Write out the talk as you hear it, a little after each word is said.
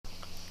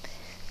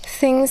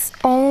things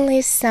only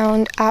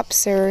sound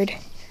absurd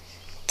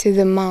to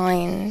the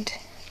mind.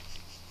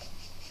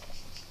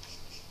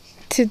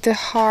 To the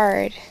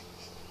heart,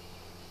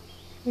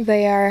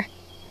 they are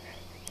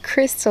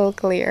crystal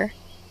clear.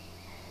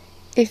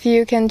 If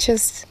you can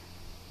just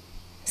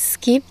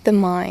skip the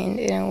mind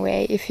in a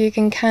way, if you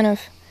can kind of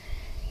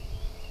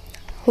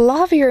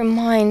love your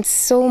mind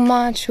so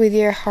much with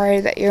your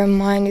heart that your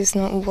mind is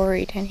not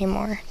worried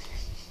anymore,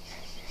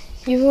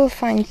 you will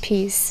find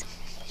peace.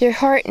 Your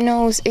heart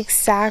knows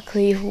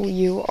exactly who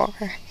you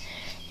are.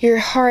 Your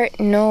heart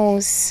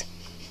knows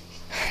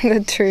the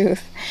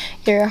truth.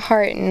 Your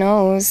heart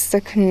knows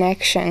the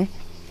connection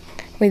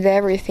with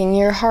everything.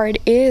 Your heart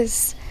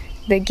is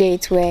the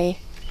gateway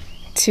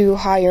to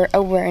higher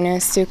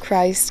awareness, to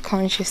Christ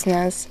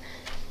consciousness.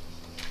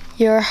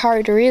 Your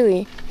heart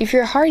really, if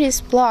your heart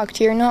is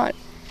blocked, you're not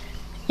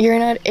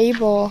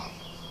able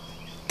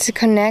to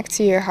connect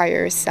to your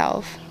higher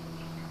self.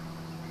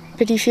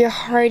 But if your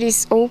heart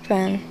is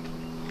open,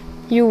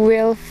 you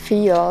will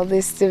feel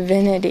this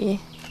divinity.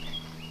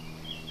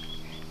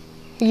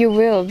 You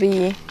will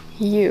be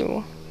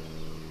you.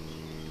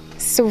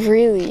 So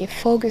really,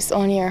 focus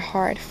on your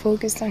heart.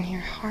 Focus on your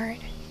heart.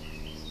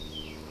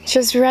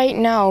 Just right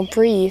now,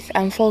 breathe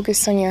and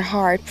focus on your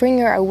heart. Bring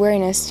your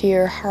awareness to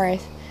your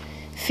heart.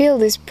 Feel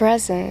this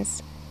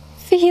presence.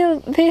 Feel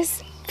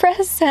this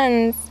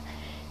presence.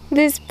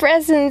 This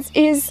presence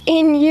is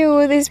in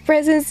you. This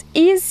presence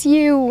is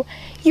you.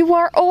 You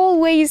are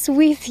always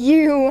with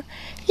you.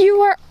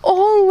 You are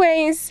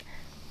always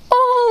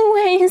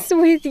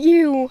with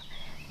you.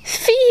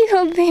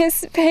 Feel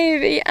this,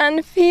 baby,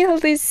 and feel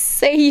this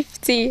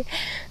safety.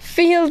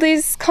 Feel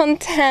this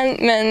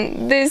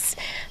contentment, this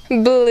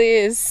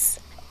bliss.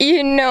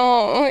 You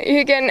know,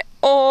 you can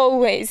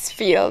always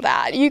feel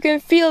that. You can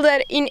feel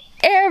that in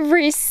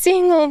every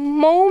single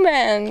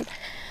moment,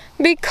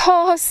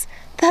 because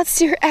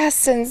that's your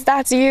essence.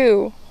 That's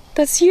you.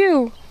 That's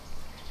you.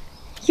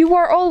 You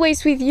are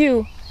always with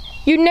you.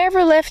 You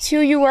never left you.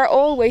 You are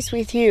always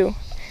with you.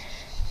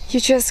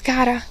 You just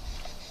gotta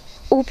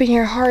open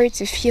your heart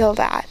to feel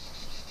that.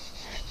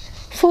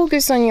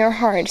 Focus on your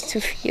heart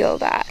to feel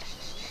that.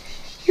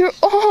 You're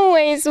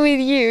always with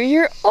you.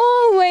 You're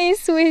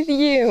always with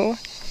you.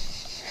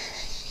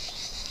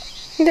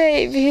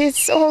 Baby,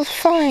 it's all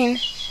fine.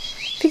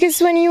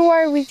 Because when you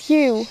are with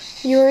you,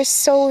 you're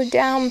so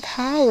damn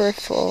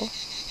powerful.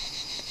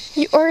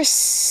 You are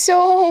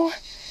so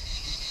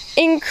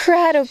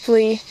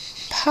incredibly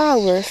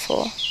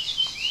powerful.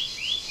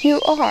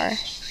 You are.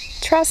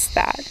 Trust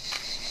that.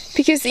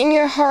 Because in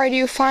your heart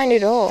you find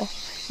it all.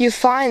 You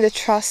find the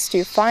trust,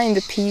 you find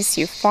the peace,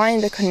 you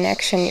find the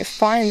connection, you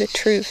find the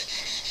truth.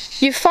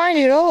 You find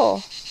it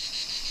all.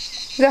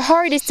 The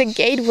heart is the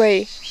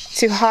gateway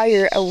to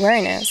higher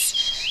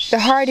awareness. The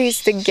heart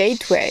is the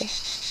gateway.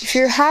 If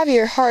you have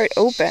your heart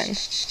open,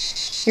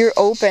 you're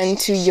open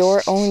to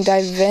your own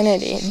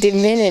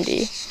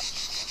divinity.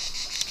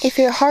 If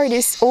your heart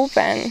is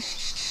open,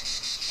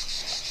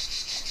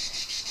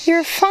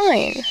 you're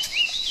fine.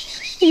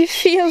 You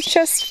feel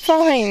just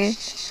fine.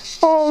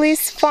 All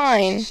is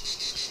fine.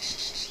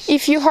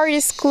 If your heart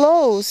is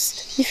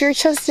closed, if you're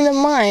just in the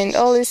mind,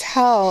 all is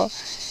hell.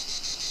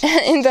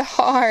 In the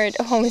heart,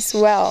 all is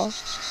well.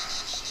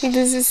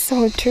 This is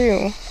so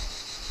true.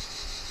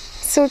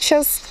 So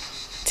just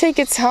take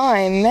a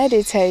time,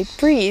 meditate,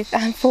 breathe,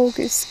 and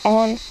focus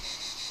on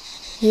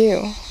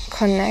you,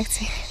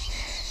 connecting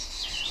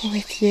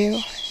with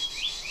you.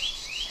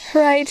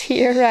 Right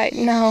here, right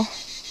now.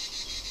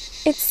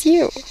 It's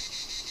you.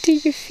 Do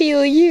you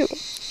feel you?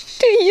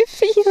 Do you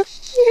feel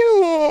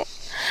you?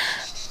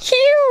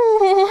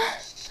 You!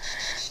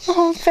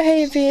 Oh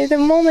baby, the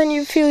moment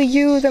you feel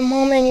you, the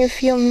moment you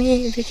feel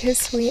me,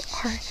 because we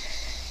are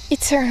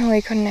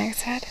eternally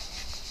connected.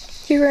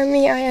 You are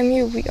me, I am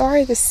you, we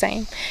are the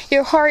same.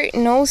 Your heart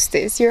knows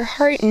this, your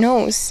heart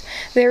knows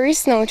there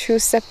is no true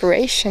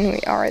separation,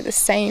 we are the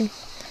same.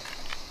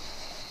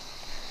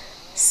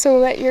 So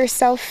let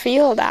yourself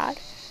feel that.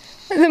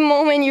 The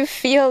moment you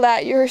feel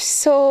that, you're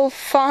so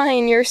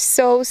fine, you're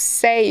so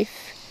safe.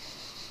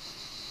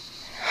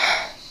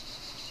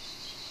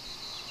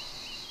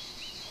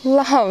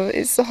 Love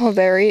is all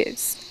there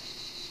is.